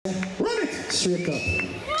Straight up.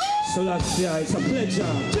 So that's, yeah, it's a pleasure.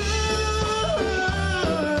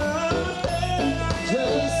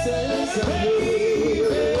 Just as a baby,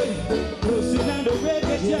 losing on the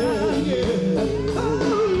Reggae Jam, yeah.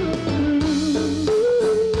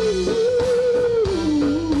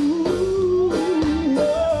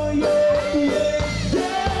 Oh, yeah, yeah,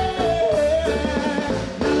 yeah.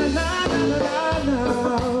 Na, na, na, na, na.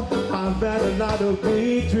 I've had a lot of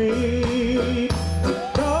big dreams.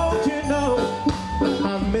 Don't you know?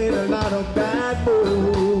 I've made a lot of bad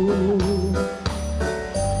moves.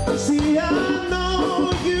 See, I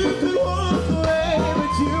know you could walk away,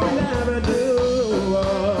 but you never do,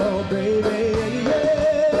 oh, baby,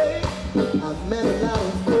 yeah. I've met a lot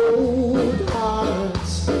of cold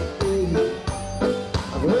hearts.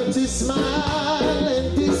 I've learned to smile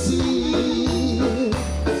and deceive.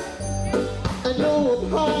 I know I'm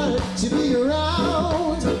hard to be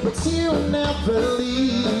around, but you'll never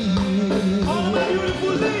leave. All my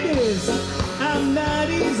beautiful ladies, I'm not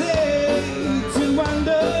easy to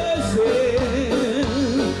understand,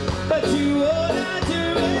 but you are not you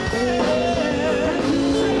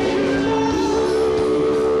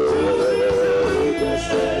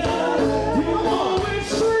always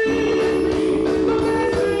treat me the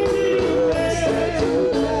best you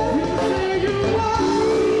can. You say you love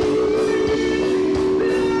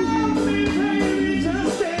me, baby,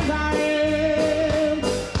 just as I am,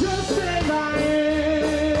 just as I am.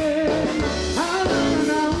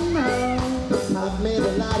 I've made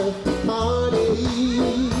a lot of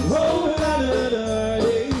heartaches. Oh, la, la, la,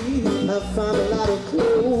 la. I've found a lot of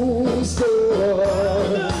closed doors. A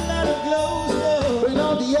lot of closed doors. When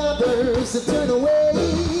all the others have turned away.